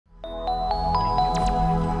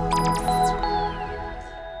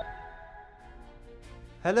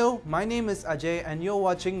Hello, my name is Ajay and you're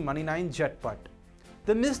watching Money9 Jetput.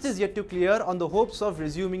 The mist is yet to clear on the hopes of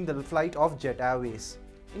resuming the flight of Jet Airways.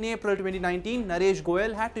 In April 2019, Naresh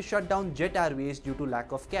Goyal had to shut down Jet Airways due to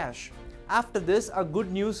lack of cash. After this, a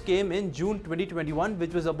good news came in June 2021,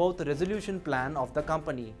 which was about the resolution plan of the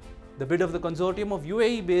company. The bid of the consortium of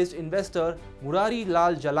UAE-based investor Murari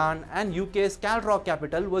Lal Jalan and UK's Calrock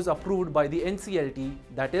Capital was approved by the NCLT,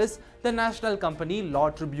 that is, the National Company Law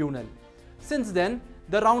Tribunal. Since then,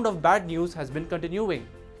 the round of bad news has been continuing.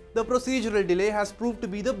 The procedural delay has proved to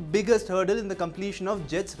be the biggest hurdle in the completion of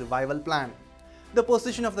Jet's revival plan. The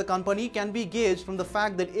position of the company can be gauged from the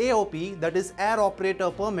fact that AOP, that is Air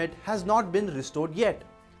Operator Permit, has not been restored yet.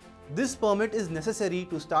 This permit is necessary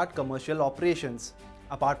to start commercial operations.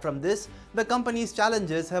 Apart from this, the company's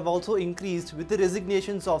challenges have also increased with the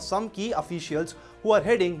resignations of some key officials who are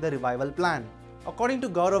heading the revival plan. According to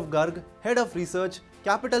Gaurav Garg, head of research,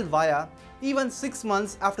 Capital Via, even 6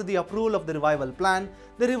 months after the approval of the revival plan,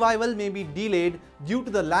 the revival may be delayed due to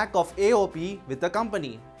the lack of AOP with the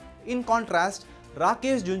company. In contrast,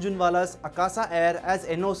 Rakesh Jhunjhunwala's Akasa Air as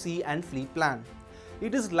NOC and fleet plan.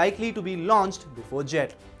 It is likely to be launched before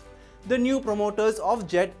Jet. The new promoters of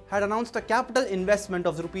Jet had announced a capital investment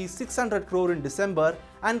of Rs 600 crore in December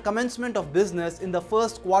and commencement of business in the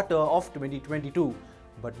first quarter of 2022.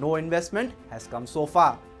 But no investment has come so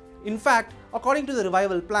far. In fact, according to the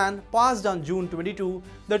revival plan passed on June 22,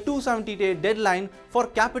 the 270-day deadline for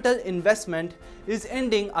capital investment is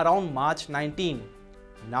ending around March 19.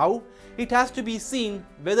 Now, it has to be seen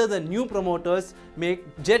whether the new promoters make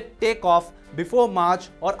Jet take off before March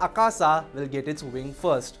or Akasa will get its wing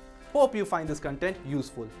first. Hope you find this content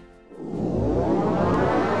useful.